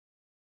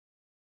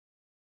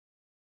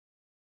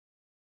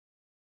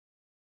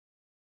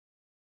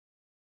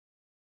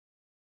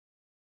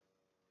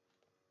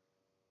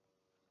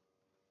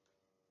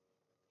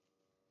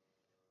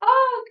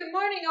Good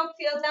morning,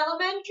 Oakfield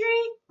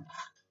Elementary.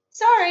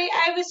 Sorry,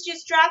 I was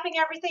just dropping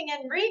everything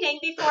and reading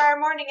before our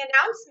morning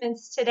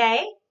announcements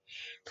today.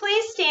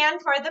 Please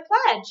stand for the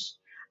pledge.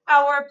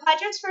 Our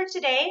pledges for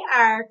today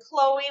are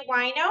Chloe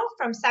Wino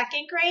from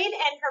 2nd grade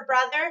and her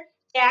brother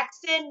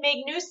Jackson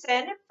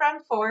Magnuson from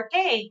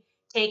 4K.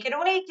 Take it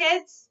away,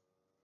 kids.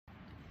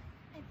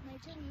 I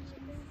pledge allegiance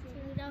to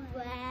the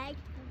flag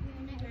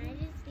of the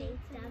United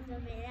States of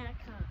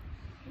America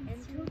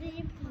and to the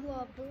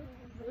republic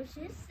which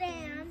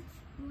stands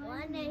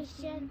one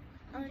nation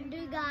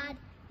under God,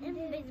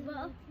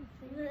 indivisible,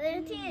 with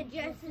liberty and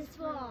justice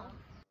for all.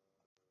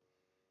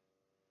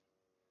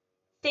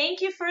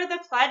 Thank you for the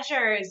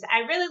pledgers. I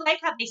really like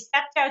how they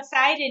stepped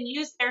outside and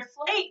used their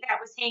flag that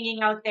was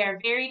hanging out there.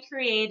 Very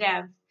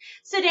creative.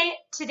 So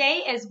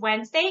today is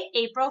Wednesday,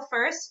 April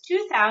 1st,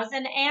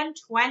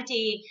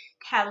 2020.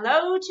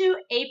 Hello to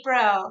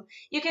April.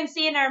 You can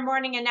see in our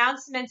morning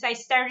announcements, I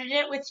started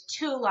it with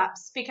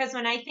tulips because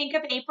when I think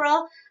of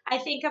April, I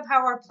think of how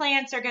our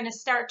plants are going to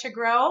start to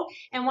grow.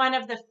 And one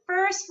of the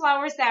first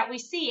flowers that we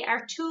see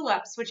are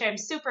tulips, which I'm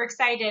super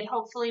excited.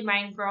 Hopefully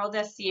mine grow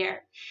this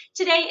year.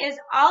 Today is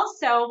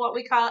also what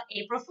we call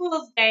April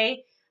Fool's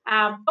Day.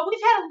 But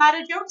we've had a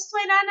lot of jokes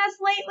played on us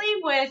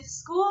lately with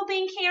school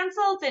being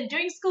canceled and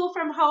doing school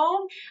from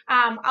home.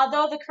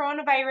 Although the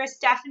coronavirus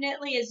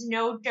definitely is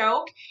no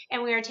joke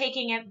and we are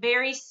taking it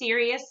very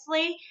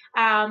seriously,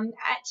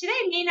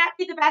 today may not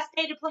be the best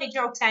day to play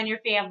jokes on your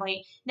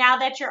family. Now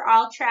that you're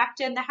all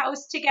trapped in the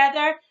house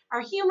together,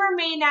 our humor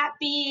may not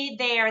be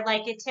there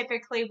like it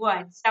typically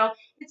would. So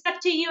it's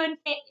up to you and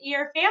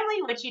your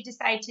family what you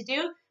decide to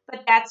do.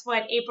 But that's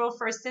what April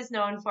 1st is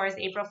known for, is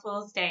April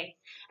Fool's Day.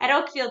 At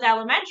Oakfield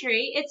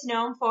Elementary, it's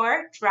known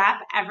for Drop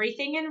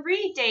Everything and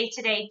Read Day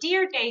today,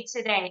 Dear Day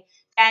today.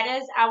 That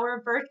is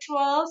our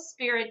virtual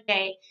spirit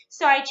day.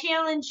 So I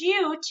challenge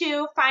you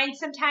to find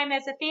some time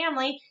as a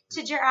family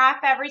to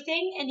drop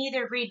everything and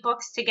either read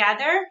books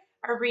together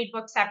or read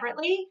books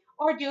separately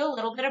or do a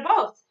little bit of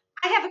both.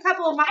 I have a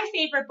couple of my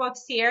favorite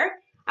books here.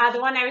 The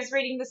one I was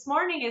reading this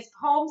morning is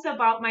Poems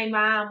About My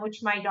Mom,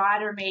 which my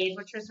daughter made,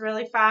 which was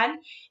really fun.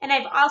 And I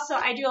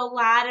do a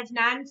lot of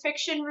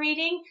nonfiction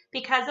reading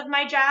because of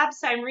my job.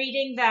 So I'm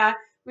reading the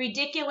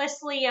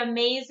Ridiculously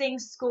Amazing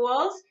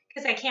Schools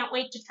because I can't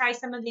wait to try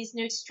some of these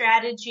new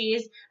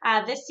strategies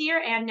this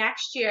year and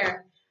next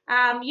year.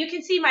 You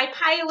can see my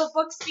pile of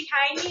books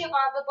behind me of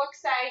all the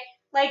books I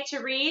like to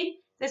read.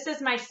 This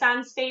is my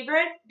son's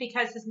favorite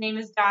because his name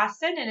is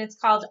Dawson and it's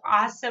called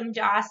Awesome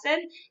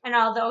Dawson. And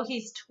although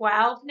he's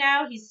 12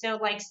 now, he still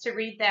likes to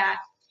read that.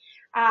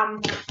 I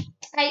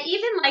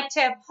even like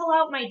to pull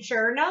out my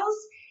journals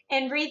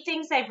and read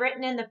things I've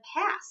written in the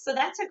past. So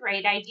that's a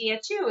great idea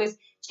too, is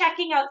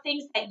checking out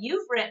things that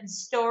you've written,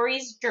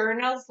 stories,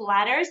 journals,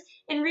 letters,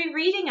 and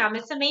rereading them.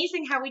 It's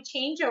amazing how we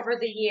change over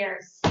the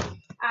years.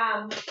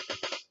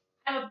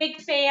 I'm a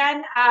big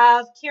fan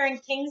of Karen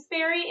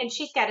Kingsbury, and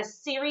she's got a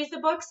series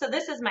of books. So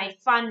this is my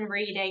fun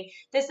reading.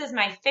 This is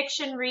my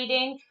fiction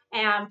reading.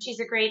 She's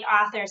a great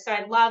author, so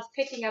I love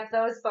picking up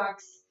those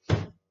books.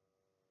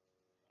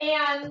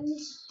 And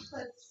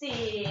let's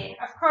see.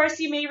 Of course,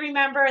 you may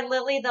remember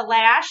Lily the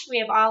Lash. We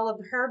have all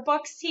of her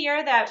books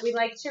here that we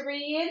like to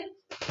read.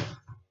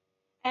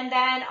 And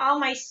then all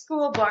my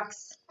school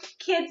books.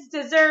 Kids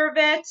Deserve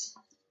It.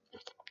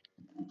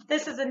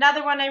 This is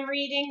another one I'm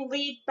reading,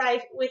 Lead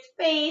with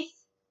Faith,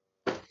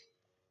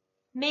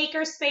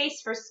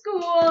 Makerspace for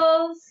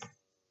Schools,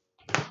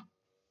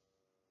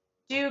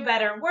 Do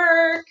Better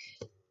Work.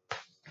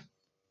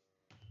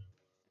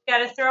 Got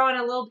to throw in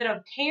a little bit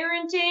of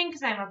parenting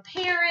because I'm a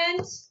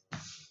parent.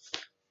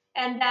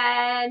 And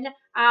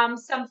then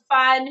some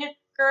fun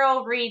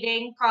girl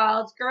reading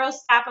called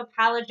Girls Stop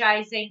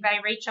Apologizing by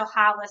Rachel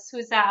Hollis,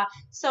 who's a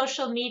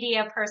social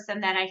media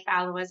person that I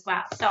follow as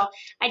well. So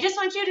I just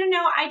want you to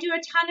know I do a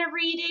ton of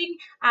reading.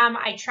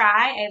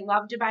 I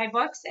love to buy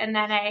books, and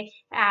then I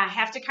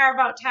have to carve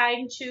out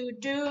time to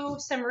do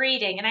some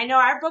reading. And I know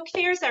our book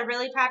fairs are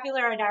really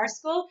popular at our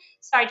school,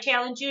 so I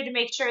challenge you to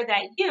make sure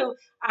that you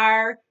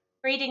are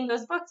reading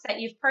those books that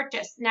you've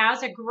purchased. Now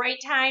is a great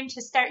time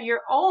to start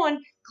your own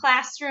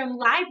classroom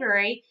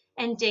library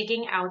and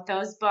digging out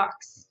those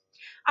books.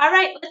 All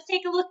right, let's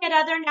take a look at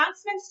other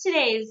announcements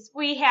today.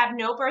 We have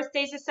no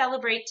birthdays to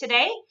celebrate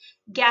today.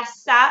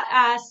 Guest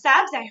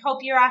subs, I hope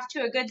you're off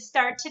to a good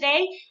start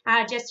today.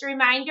 Just to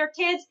remind your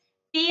kids,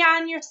 be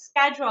on your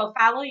schedule,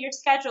 follow your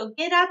schedule,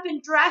 get up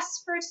and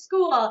dress for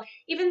school.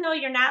 Even though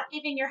you're not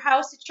leaving your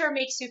house, it sure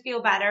makes you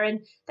feel better.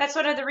 And that's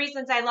one of the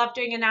reasons I love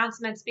doing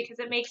announcements, because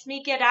it makes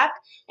me get up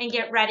and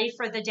get ready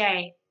for the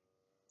day.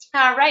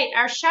 All right,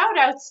 our shout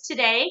outs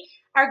today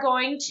are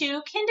going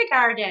to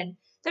kindergarten.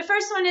 The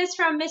first one is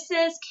from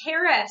Mrs.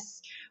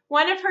 Karras.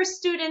 One of her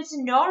students,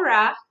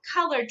 Nora,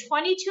 colored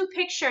 22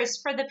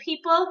 pictures for the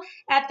people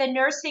at the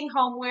nursing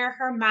home where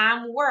her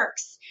mom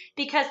works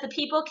because the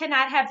people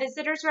cannot have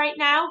visitors right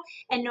now,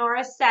 and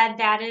Nora said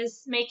that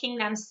is making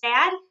them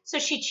sad, so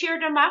she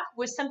cheered them up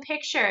with some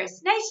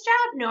pictures. Nice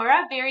job,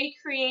 Nora. Very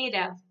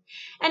creative.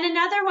 And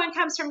another one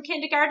comes from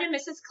kindergarten,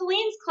 Mrs.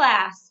 Colleen's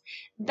class.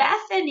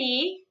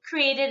 Bethany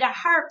created a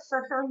harp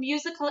for her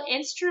musical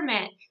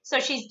instrument. So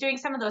she's doing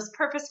some of those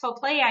purposeful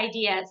play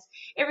ideas.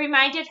 It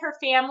reminded her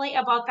family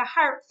about the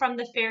harp from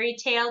the fairy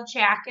tale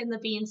Jack and the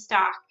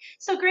Beanstalk.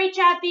 So great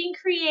job being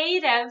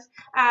creative,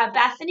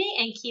 Bethany,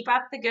 and keep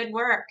up the good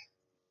work.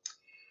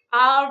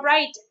 All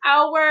right,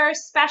 our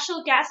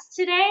special guest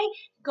today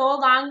go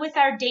along with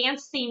our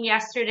dance theme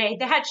yesterday.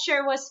 That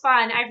sure was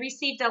fun. I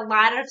received a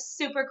lot of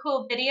super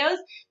cool videos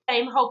that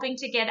I'm hoping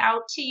to get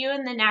out to you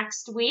in the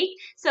next week.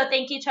 So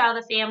thank you to all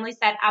the families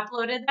that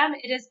uploaded them.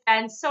 It has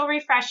been so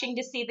refreshing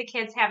to see the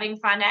kids having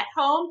fun at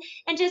home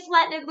and just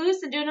letting it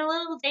loose and doing a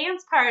little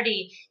dance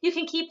party. You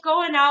can keep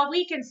going all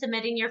week and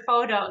submitting your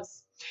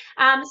photos.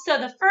 So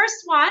the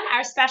first one,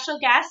 our special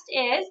guest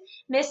is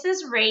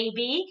Mrs.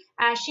 Raby.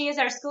 She is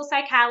our school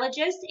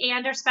psychologist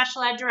and our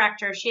special ed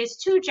director. She has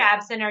 2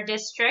 jobs in our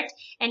district,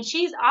 and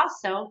she's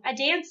also a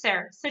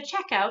dancer. So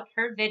check out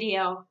her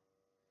video.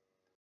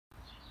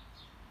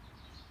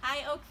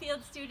 Hi,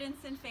 Oakfield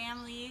students and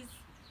families.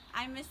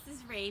 I'm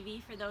Mrs.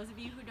 Raby. For those of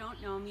you who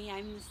don't know me,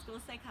 I'm the school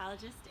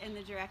psychologist and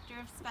the director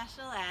of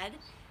special ed.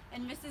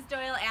 And Mrs.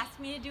 Doyle asked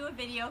me to do a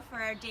video for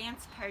our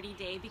dance party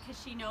day because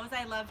she knows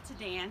I love to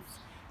dance.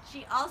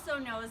 She also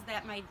knows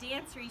that my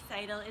dance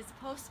recital is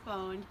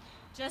postponed,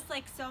 just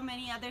like so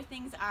many other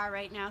things are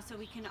right now, so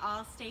we can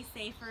all stay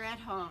safer at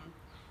home.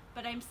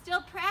 But I'm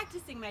still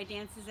practicing my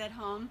dances at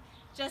home,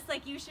 just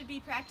like you should be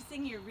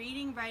practicing your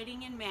reading,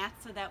 writing, and math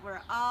so that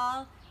we're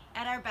all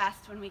at our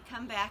best when we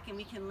come back and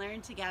we can learn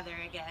together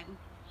again.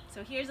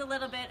 So here's a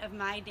little bit of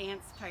my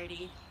dance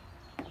party.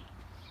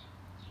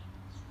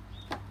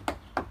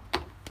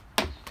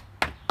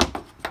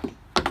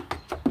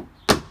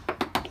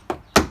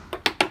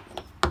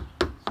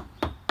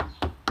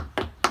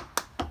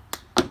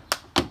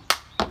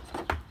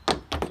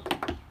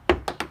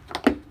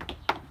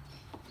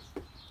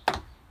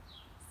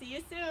 See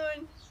you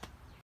soon.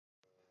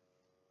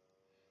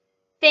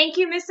 Thank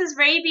you, Mrs.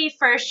 Raby,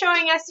 for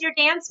showing us your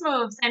dance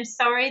moves. I'm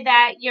sorry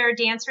that your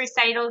dance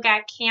recital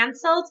got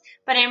canceled,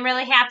 but I'm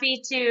really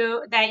happy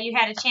that you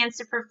had a chance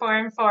to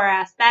perform for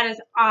us. That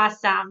is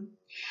awesome.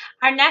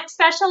 Our next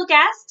special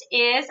guest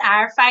is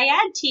our Phi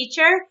Ed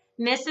teacher,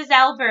 Mrs.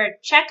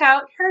 Albert. Check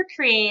out her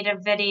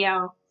creative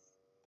video.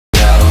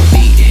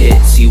 Beat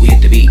hits, you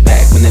hit the beat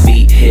back when the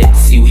beat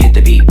hits. You hit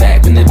the beat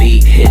back when the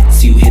beat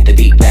hits. You hit the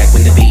beat back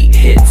when the beat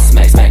hits.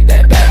 Smack, smack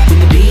that back when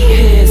the beat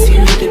hits. You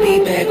hit the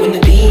beat back when the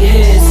beat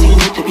hits. You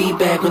hit the beat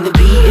back when the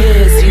beat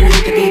hits. You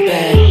hit the beat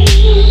back.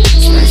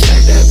 Smack,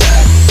 smack that back.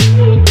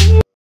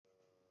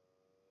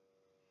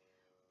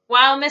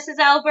 Wow, Mrs.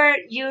 Albert,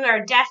 you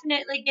are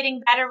definitely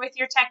getting better with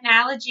your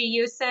technology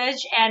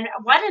usage, and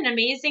what an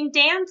amazing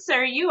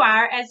dancer you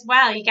are as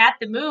well. You got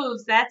the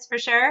moves, that's for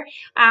sure.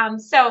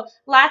 So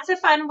lots of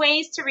fun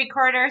ways to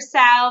record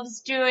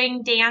ourselves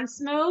doing dance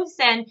moves,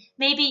 and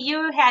maybe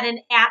you had an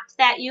app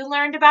that you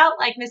learned about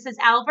like Mrs.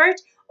 Albert,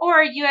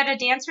 or you had a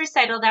dance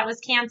recital that was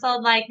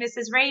canceled like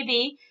Mrs.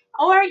 Raby,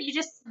 or you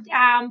just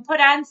put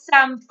on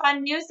some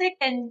fun music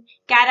and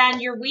got on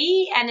your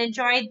Wii and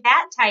enjoyed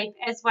that type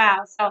as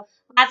well. So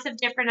lots of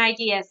different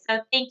ideas.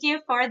 So thank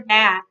you for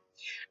that.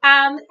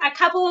 A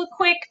couple of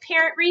quick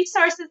parent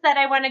resources that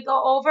I want to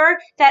go over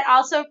that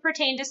also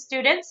pertain to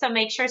students. So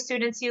make sure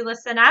students, you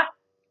listen up.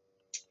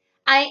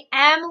 I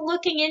am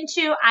looking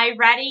into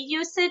iReady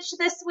usage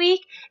this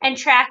week and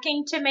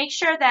tracking to make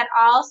sure that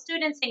all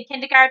students in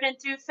kindergarten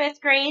through 5th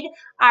grade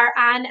are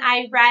on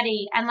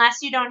iReady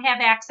unless you don't have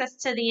access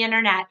to the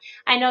internet.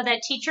 I know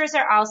that teachers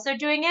are also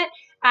doing it.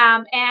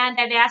 And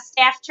I've asked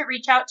staff to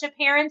reach out to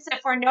parents if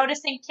we're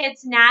noticing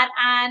kids not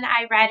on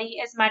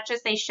iReady as much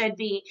as they should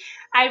be.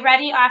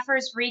 iReady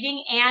offers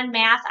reading and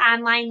math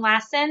online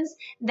lessons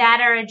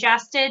that are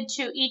adjusted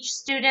to each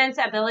student's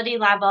ability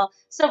level.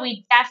 So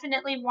we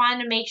definitely want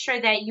to make sure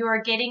that you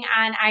are getting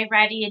on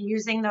iReady and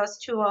using those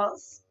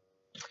tools.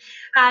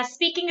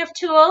 Speaking of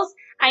tools,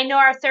 I know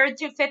our 3rd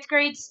through 5th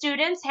grade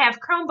students have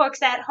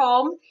Chromebooks at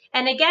home.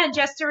 And again,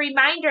 just a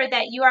reminder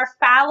that you are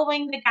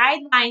following the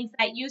guidelines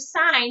that you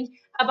signed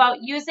about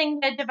using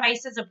the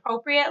devices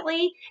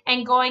appropriately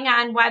and going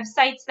on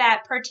websites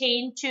that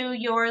pertain to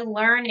your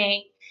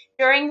learning.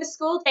 During the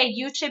school day,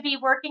 you should be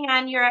working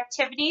on your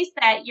activities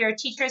that your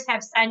teachers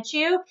have sent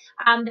you.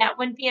 That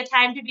wouldn't be a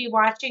time to be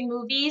watching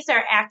movies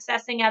or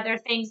accessing other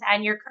things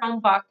on your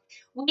Chromebook.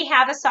 We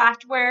have a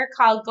software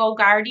called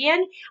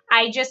GoGuardian.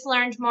 I just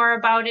learned more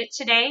about it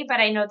today, but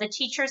I know the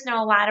teachers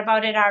know a lot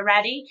about it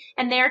already,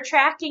 and they're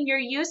tracking your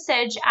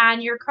usage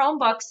on your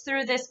Chromebooks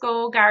through this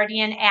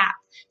GoGuardian app.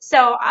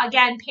 So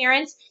again,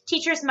 parents,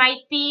 teachers might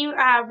be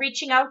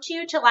reaching out to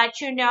you to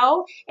let you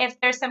know if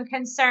there's some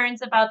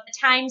concerns about the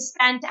time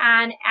spent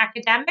on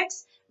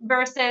academics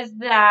versus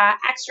the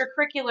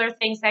extracurricular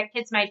things that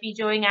kids might be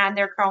doing on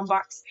their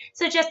Chromebooks.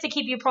 So just to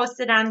keep you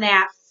posted on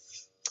that.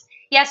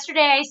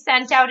 Yesterday, I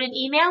sent out an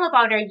email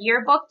about our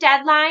yearbook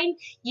deadline.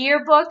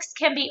 Yearbooks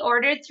can be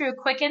ordered through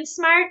Quick and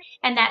Smart,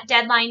 and that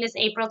deadline is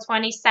April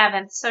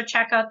 27th. So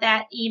check out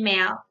that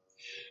email.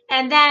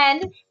 And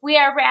then we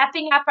are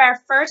wrapping up our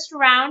first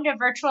round of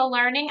virtual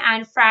learning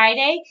on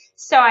Friday.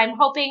 So I'm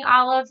hoping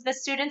all of the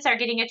students are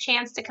getting a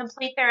chance to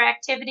complete their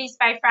activities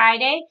by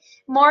Friday.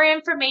 More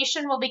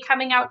information will be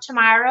coming out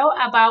tomorrow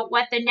about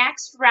what the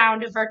next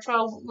round of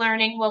virtual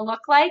learning will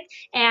look like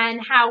and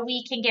how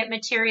we can get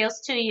materials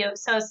to you.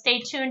 So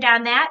stay tuned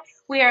on that.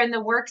 We are in the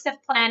works of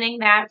planning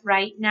that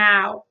right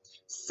now.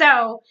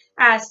 So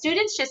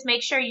students, just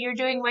make sure you're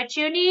doing what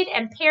you need.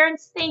 And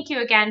parents, thank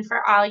you again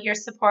for all your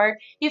support.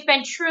 You've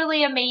been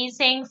truly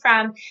amazing,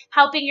 from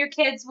helping your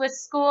kids with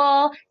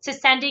school to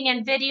sending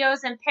in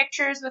videos and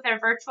pictures with our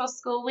virtual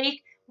school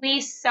week.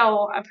 We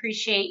so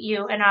appreciate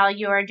you and all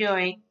you are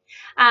doing.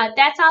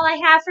 That's all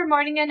I have for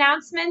morning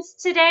announcements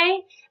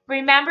today.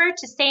 Remember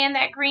to stay in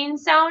that green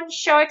zone,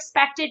 show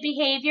expected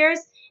behaviors,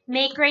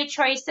 make great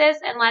choices,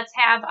 and let's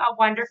have a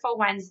wonderful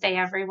Wednesday,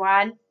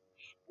 everyone.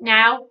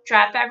 Now,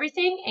 drop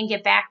everything and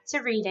get back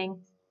to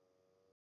reading.